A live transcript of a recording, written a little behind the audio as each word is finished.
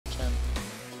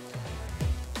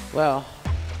Well,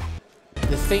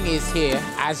 the thing is here,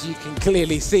 as you can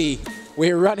clearly see,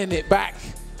 we're running it back.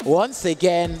 Once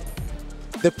again,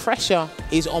 the pressure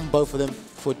is on both of them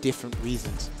for different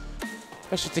reasons.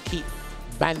 Pressure to keep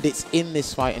Bandits in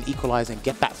this fight and equalize and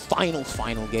get that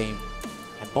final game.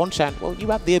 And Bonchan, well, you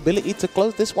have the ability to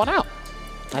close this one out.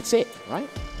 That's it, right?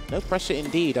 No pressure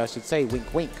indeed, I should say,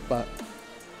 wink, wink. But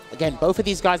again, both of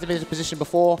these guys have been in a position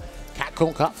before.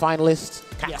 Capcom Cup finalists,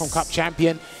 Capcom Cup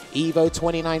champion, EVO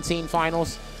 2019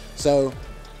 finals. So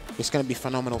it's going to be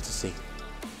phenomenal to see.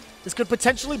 This could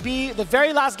potentially be the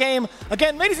very last game.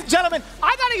 Again, ladies and gentlemen,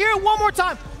 I gotta hear it one more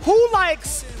time. Who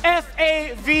likes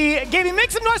FAV Gaming?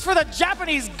 Make some noise for the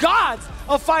Japanese gods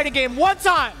of fighting game one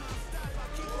time.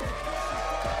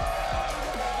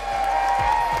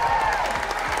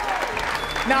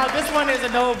 Now, this one is a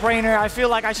no-brainer. I feel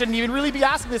like I shouldn't even really be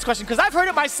asking this question because I've heard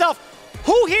it myself.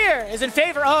 Who here is in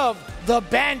favor of the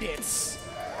Bandits?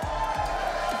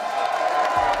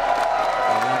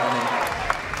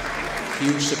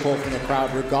 Huge support from the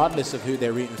crowd, regardless of who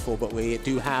they're rooting for, but we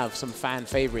do have some fan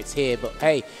favorites here. But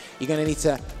hey, you're going to need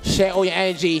to share all your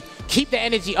energy, keep the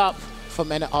energy up for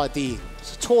MenaRD.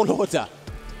 It's a tall order,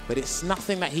 but it's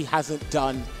nothing that he hasn't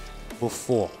done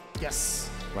before. Yes.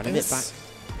 Running it back.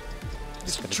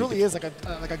 This truly is like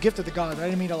a gift of the gods. I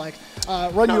didn't mean to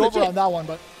run you over on that one,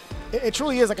 but it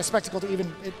truly is like a spectacle to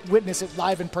even witness it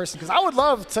live in person. Because I would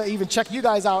love to even check you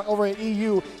guys out over at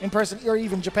EU in person or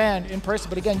even Japan in person.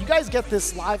 But again, you guys get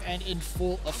this live and in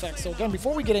full effect. So again,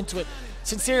 before we get into it,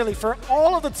 sincerely, for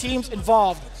all of the teams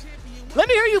involved, let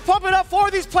me hear you pump it up for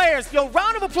these players. Yo,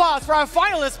 round of applause for our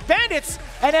finalists, Bandits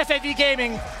and FAV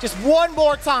Gaming. Just one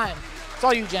more time. It's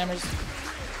all you, jammers.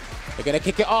 They're going to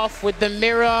kick it off with the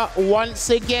mirror once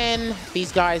again.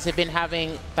 These guys have been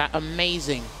having that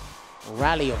amazing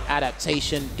rally of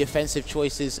adaptation, defensive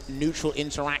choices, neutral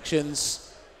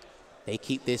interactions. They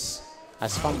keep this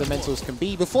as fundamental as can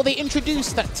be before they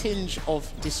introduce that tinge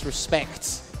of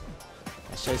disrespect.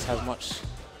 That shows how much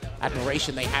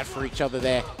admiration they had for each other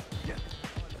there.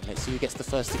 Let's see who gets the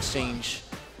first exchange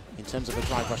in terms of a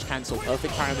drive rush cancel.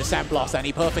 Perfect parry on the sandblast, and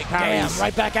he perfect parries. Damn,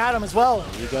 right back at him as well.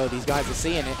 There you go, these guys are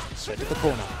seeing it. Straight to the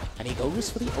corner. And he goes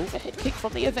for the overhead kick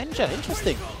from the Avenger.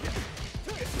 Interesting.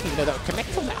 Even though that would connect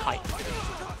from that height.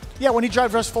 Yeah, when he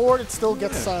drive rush forward, it still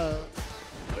gets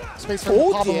space for him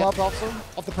to pop him up also,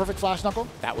 off the perfect flash knuckle.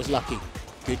 That was lucky.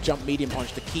 Good jump medium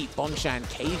punch to keep Bonchan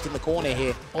caged in the corner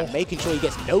here and making sure he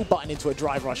gets no button into a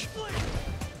drive rush.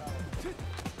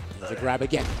 There's a grab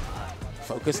again.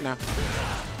 Focus now.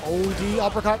 OD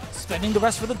uppercut, spending the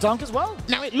rest for the dunk as well.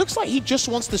 Now it looks like he just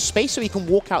wants the space so he can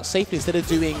walk out safely instead of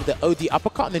doing the OD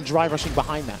uppercut and then drive rushing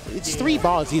behind that. It's 3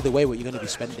 bars either way what you're going to be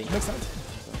spending. Makes sense.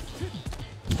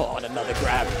 Oh, and another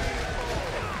grab.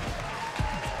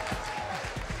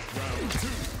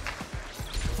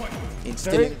 I was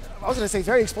going to say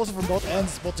very explosive from both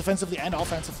ends, both defensively and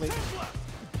offensively.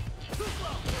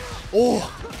 Oh,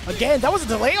 again, that was a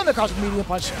delay on the crouch medium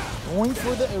punch. Going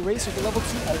for the eraser to level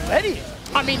 2 already.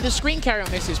 I mean, the screen carry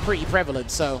on this is pretty prevalent,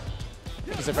 so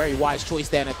it's a very wise choice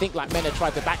there. And I think like Mena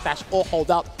tried to backdash or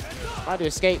hold up, try to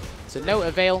escape. So no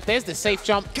avail. There's the safe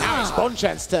jump. Now it's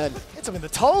Bonchan's turn. It's him in the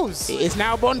toes. It is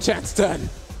now Bonchan's turn.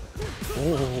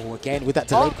 Oh, again with that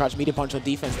delayed crouch medium punch on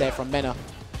defense there from Mena.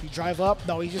 You drive up.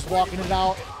 No, he's just walking it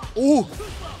out. Ooh.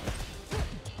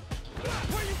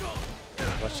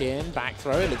 Rush in, back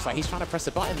throw. It looks like he's trying to press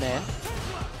a button there.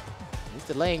 He's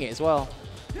delaying it as well.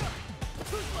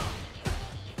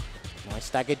 Nice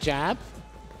staggered jab.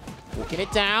 Walking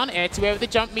it down. Air to air with the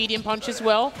jump medium punch as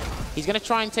well. He's going to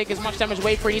try and take as much damage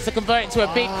away for it. He needs to convert it into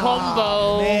a big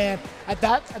combo. Man, at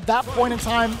that point in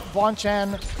time,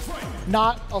 Bonchan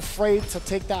not afraid to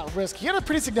take that risk. He had a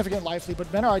pretty significant life lead,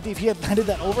 but MenaRD, if he had landed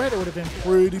that overhead, it would have been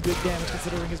pretty big damage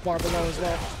considering his bar below as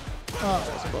well.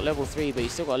 He's got level 3, but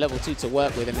he's still got level 2 to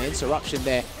work with. And the interruption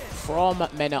there from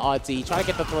MenaRD. Trying to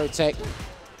get the throw tech.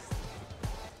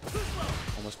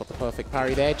 Almost got the perfect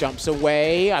parry there. Jumps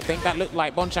away. I think that looked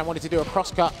like Bonchan wanted to do a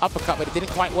cross-cut, uppercut, but it didn't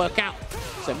quite work out.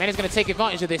 So Mena's going to take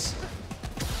advantage of this.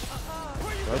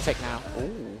 Throw tech now.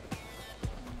 Ooh.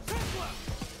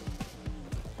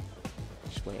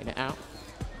 Just waiting it out.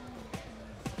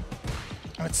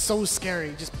 Oh, it's so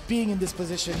scary, just being in this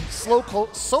position, so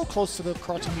close to the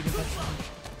crouching medium punch.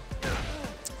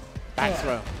 Back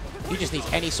throw. He just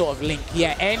needs any sort of link.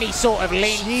 Yeah, any sort of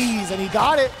link. Jeez, and he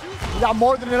got it. He got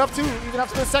more than enough too, even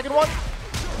after the second one.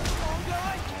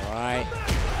 All right.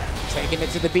 Taking it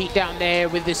to the beat down there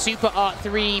with the Super Art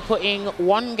 3, putting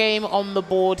 1 game on the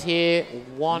board here,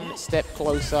 1 step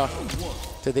closer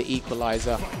to the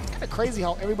equalizer. Kind of crazy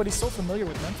how everybody's so familiar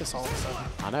with Memphis all of a sudden.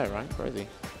 I know, right? Crazy.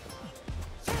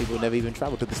 People never even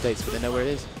travel to the States, but they know where it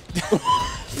is.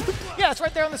 Yeah, it's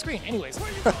right there on the screen. Anyways.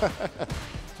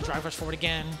 Drive rush forward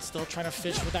again. Still trying to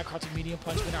fish with that cartoon medium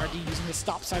punch. MenaRD using the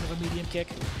stop side of a medium kick.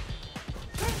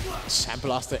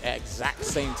 Sandblaster at exact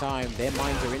same time. Their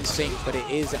minds are in sync, but it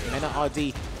is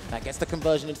MenaRD that gets the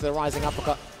conversion into the rising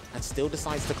uppercut and still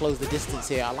decides to close the distance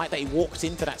here. I like that he walked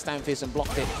into that stand fist and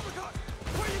blocked it.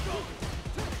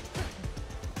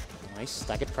 Nice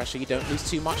staggered pressure. You don't lose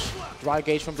too much drive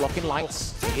gauge from blocking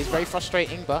lights. It is very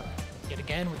frustrating, but yet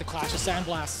again with the clash of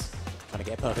sandblasts. Trying to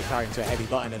get a perfect parry into a heavy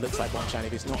button. It looks like Bonchan,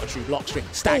 if it's not a true block string,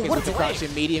 staggers with the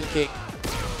crouching medium kick.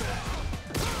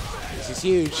 This is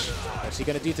huge. What's he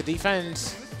going to do to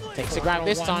defend? Takes a grab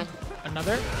this time.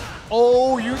 Another.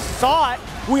 Oh, you saw it.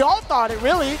 We all thought it,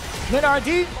 really.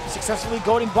 MenaRD successfully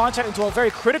goading Bonchan into a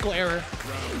very critical error.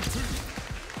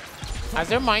 As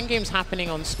there are mind games happening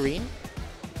on screen,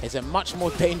 there's a much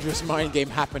more dangerous mind game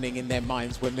happening in their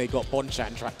minds when they got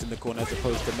Bonchan trapped in the corner as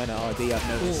opposed to MenaRD, I've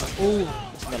noticed.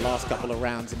 In the last couple of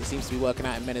rounds, and it seems to be working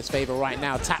out in Mena's favor right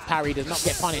now. Tap parry does not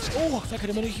get punished. Oh, that could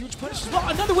have been a huge punish as well.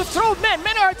 Another whip throw. Man,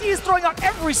 MenaRD is throwing out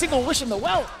every single wish in the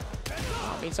well.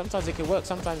 I mean, sometimes it can work,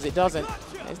 sometimes it doesn't.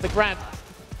 There's the grab.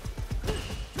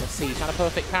 Let's see, trying to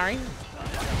perfect parry.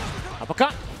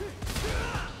 Uppercut.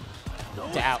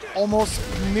 Knocked it out. Almost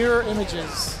mirror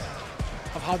images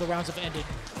of how the rounds have ended.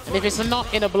 And if it's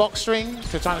not in a block string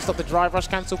to try and stop the drive rush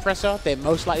cancel pressure, they're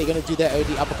most likely going to do their OD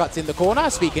uppercuts in the corner.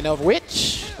 Speaking of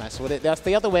which, that's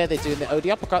the other way they're doing the OD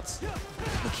uppercuts.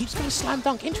 It keeps going slam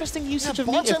dunk. Interesting usage of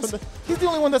media. He's the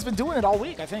only one that's been doing it all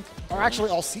week, I think. Or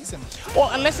actually all season. Well,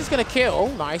 unless it's going to kill.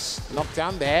 Nice.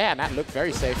 Knockdown there, and that looked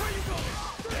very safe.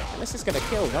 Unless it's going to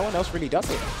kill, no one else really does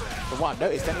it. From what I've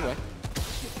noticed anyway.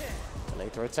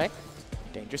 Delayed throw attack.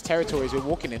 Dangerous territories we're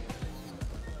walking in.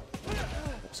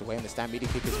 Away on the stand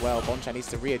medium kick as well. Bonchan needs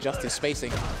to readjust his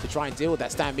spacing to try and deal with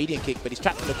that stand medium kick, but he's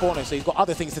trapped in the corner, so he's got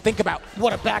other things to think about.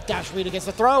 What a backdash read against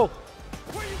the throw.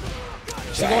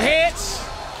 Single hit.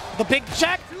 The big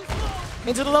check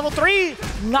into the level 3.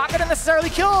 Not going to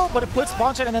necessarily kill, but it puts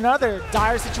Bonchan in another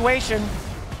dire situation.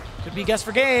 Could be guess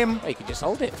for game. Oh, he could just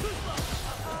hold it.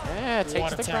 Yeah,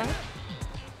 takes the crown.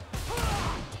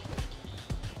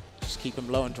 Keep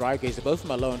him low on drive gauge. Both of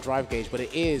them are low on drive gauge, but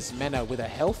it is Mena with a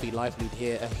healthy life lead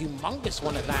here, a humongous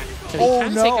one at that. So he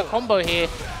can take a combo here,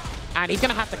 and he's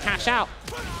going to have to cash out.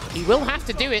 He will have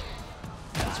to do it.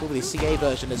 It's probably the CA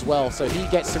version as well, so he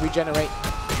gets to regenerate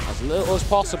as little as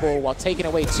possible while taking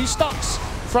away 2 stocks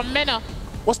from Mena.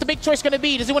 What's the big choice going to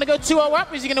be? Does he want to go 2-0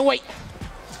 up, or is he going to wait?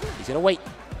 He's going to wait.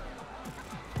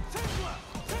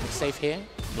 He's safe here,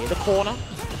 near the corner.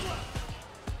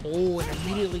 Oh, and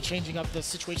immediately changing up the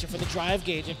situation for the drive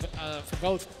gauge for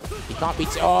both. He can't be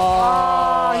too...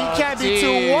 Oh, he can't be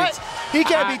too what? He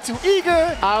can't be too eager.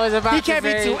 He can't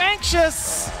be too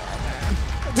anxious.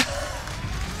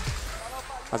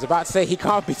 I was about to say he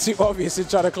can't be too obvious in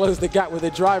trying to close the gap with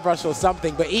a drive rush or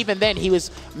something, but even then he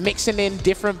was mixing in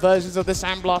different versions of the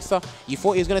Sandblaster. You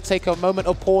thought he was going to take a moment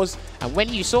of pause, and when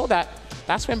you saw that,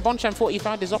 that's when Bonchan thought he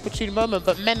found his opportune moment,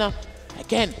 but Mena,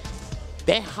 again,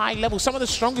 they're high level. Some of the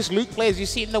strongest Luke players you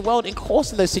see in the world, in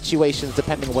course in those situations,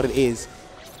 depending on what it is,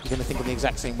 you're going to think on the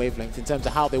exact same wavelength in terms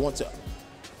of how they want to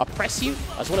oppress you,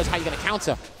 as well as how you're going to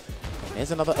counter. And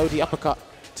there's another OD uppercut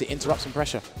to interrupt some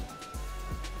pressure.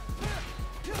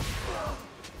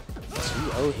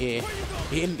 2-0 here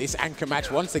in this anchor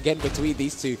match once again between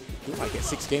these two. He might get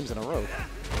 6 games in a row.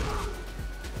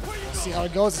 We'll see how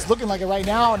it goes. It's looking like it right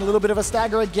now, and a little bit of a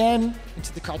stagger again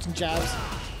into the crouching jabs.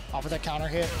 Off of that counter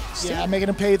hit. Yeah, making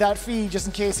him pay that fee just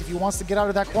in case if he wants to get out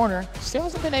of that corner. Still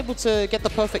hasn't been able to get the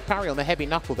perfect parry on the heavy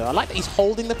knuckle though. I like that he's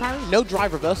holding the parry. No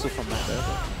drive reversal from that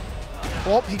though.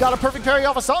 Well, he got a perfect parry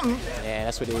off of something. Yeah,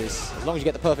 that's what it is. As long as you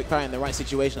get the perfect parry in the right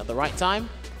situation at the right time,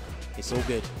 it's all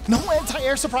good. No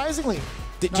anti-air, surprisingly.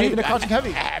 Not even a crouching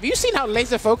heavy. Have you seen how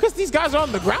laser focused these guys are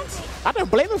on the ground? I don't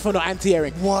blame him for not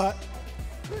anti-airing. What?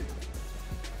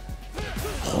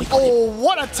 Oh,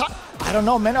 what a time. I don't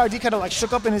know, MenaRD kind of like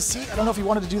shook up in his seat. I don't know if he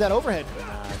wanted to do that overhead.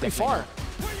 Pretty far.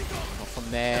 From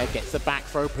there, gets the back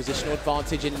throw, positional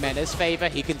advantage in Mena's favor.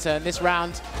 He can turn this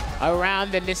round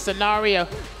around in this scenario.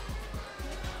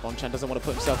 Bonchan doesn't want to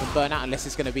put himself in burnout unless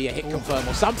it's going to be a hit confirm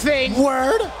or something.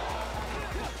 Word?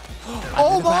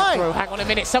 Oh my! Hang on a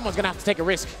minute, someone's going to have to take a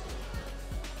risk.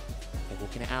 They're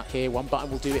walking it out here, one button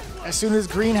will do it. As soon as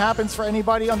green happens for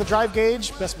anybody on the drive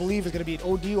gauge, best believe it's going to be an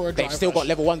OD or a drive They've still got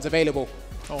level 1s available.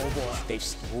 Oh boy.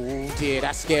 Oh dear,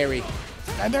 that's scary.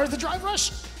 And there's the drive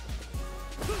rush.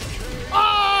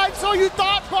 Ah, so you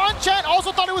thought Bonchan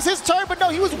also thought it was his turn, but no,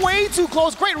 he was way too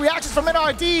close. Great reactions from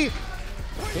MenaRD.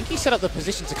 think he set up the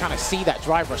position to kind of see that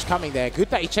drive rush coming there. Good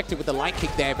that he checked it with the light kick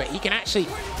there, but he can actually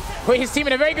put his team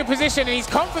in a very good position, and he's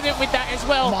confident with that as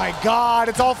well. My God,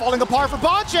 it's all falling apart for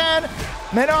Bonchan.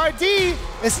 MenaRD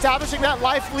establishing that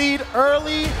life lead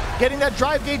early, getting that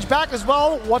drive gauge back as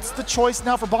well. What's the choice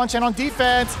now for Bonchan on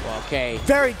defense? Okay.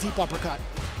 Very deep uppercut.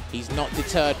 He's not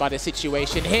deterred by the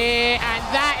situation here, and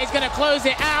that is going to close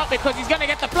it out because he's going to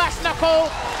get the blast knuckle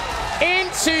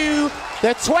into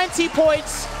the 20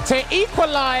 points to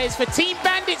equalize for Team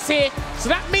Bandits here. So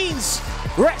that means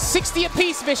we're at 60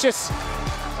 apiece, Vicious.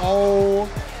 Oh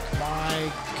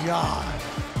my God.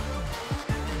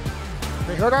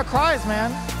 They heard our cries,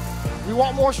 man. We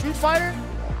want more Street Fighter?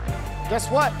 Guess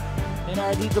what?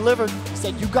 MenaRD delivered. He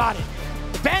said, you got it.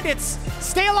 The Bandits,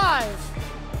 stay alive.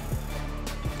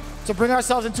 To bring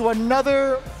ourselves into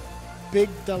another big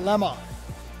dilemma.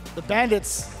 The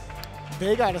Bandits,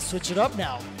 they gotta switch it up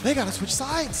now. They gotta switch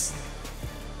sides.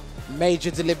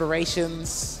 Major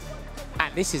deliberations.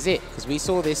 And this is it, because we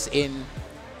saw this in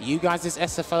you guys'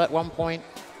 SFL at one point.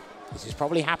 This has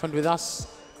probably happened with us,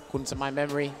 according to my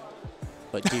memory.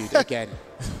 But dude, again,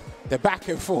 the back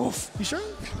and forth. You sure?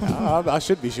 I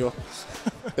should be sure.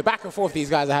 The back and forth these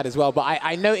guys had as well. But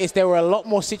I noticed there were a lot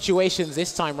more situations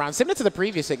this time around, similar to the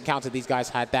previous encounter these guys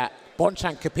had, that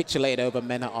Bonchan capitulated over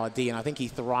MenaRD, and I think he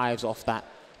thrives off that,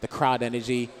 the crowd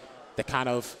energy, the kind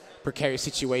of precarious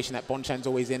situation that Bonchan's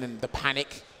always in, and the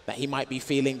panic that he might be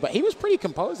feeling. But he was pretty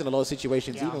composed in a lot of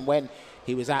situations, even when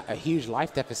he was at a huge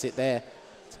life deficit there,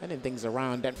 turning things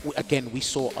around. And again, we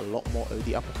saw a lot more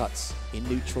OD uppercuts in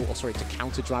neutral, or sorry, to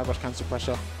counter drive rush, cancel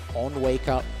pressure on wake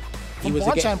up. He was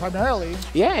Bonchan primarily.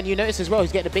 Yeah, and you notice as well,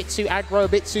 he's getting a bit too aggro, a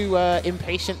bit too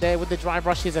impatient there with the drive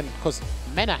rushes. And because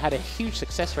Mena had a huge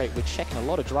success rate with checking a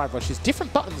lot of drive rushes.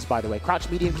 Different buttons, by the way. Crouch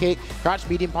medium kick, crouch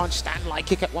medium punch, stand light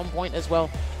kick at one point as well.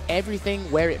 Everything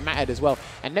where it mattered as well.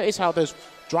 And notice how those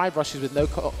drive rushes with no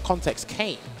context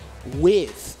came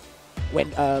with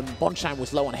when Bonchan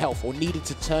was low on health or needed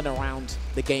to turn around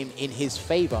the game in his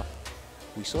favor.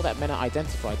 We saw that Mena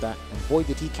identified that, and boy,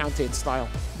 did he counter in style.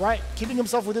 Right, keeping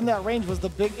himself within that range was the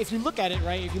big, if you look at it,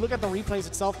 right, if you look at the replays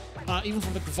itself, even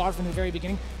from the VOD from the very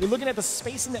beginning, you're looking at the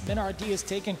spacing that MenaRD has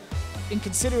taken in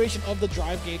consideration of the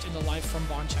drive gauge and the life from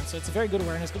Bonchan. So it's a very good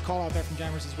awareness, good call out there from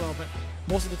Jammers as well, but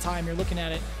most of the time you're looking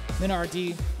at it,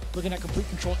 MenaRD looking at complete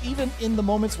control, even in the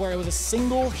moments where it was a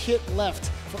single hit left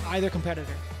for either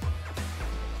competitor.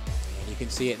 And you can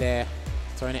see it there,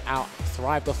 throwing it out,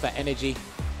 thrived off that energy.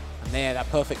 And there, that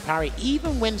perfect parry.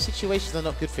 Even when situations are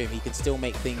not good for him, he can still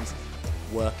make things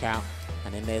work out.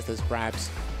 And then there's those grabs,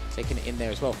 taking it in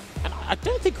there as well. And I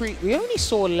don't think we only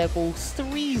saw level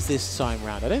 3s this time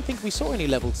round. I don't think we saw any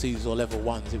level 2s or level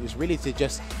 1s. It was really to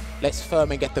just, let's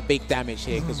firm and get the big damage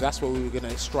here, because that's where we were going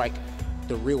to strike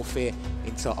the real fear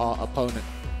into our opponent.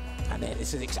 And then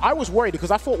I was worried because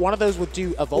I thought one of those would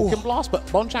do a Vulcan Blast, but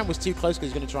Bonchan was too close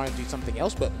because he's going to try and do something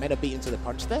else, but Mena beat him to the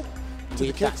punch there.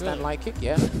 With that stand light kick,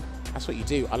 yeah. That's what you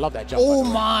do. I love that jump. Oh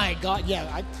my God,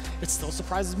 yeah. It still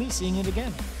surprises me seeing it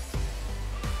again.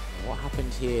 What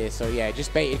happened here? So yeah,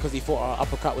 just baited because he thought our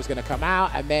uppercut was going to come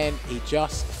out, and then he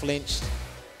just flinched.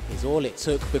 Is all it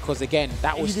took, because again,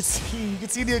 that was... You could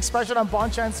see the expression on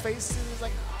Bonchan's face. He was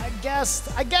like, I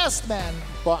guessed, man.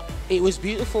 But it was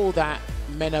beautiful that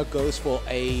Mena goes for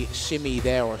a shimmy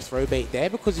there or a throw bait there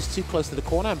because it's too close to the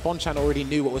corner, and Bonchan already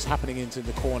knew what was happening into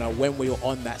the corner when we were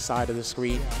on that side of the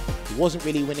screen. He wasn't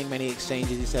really winning many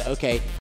exchanges. He said, okay,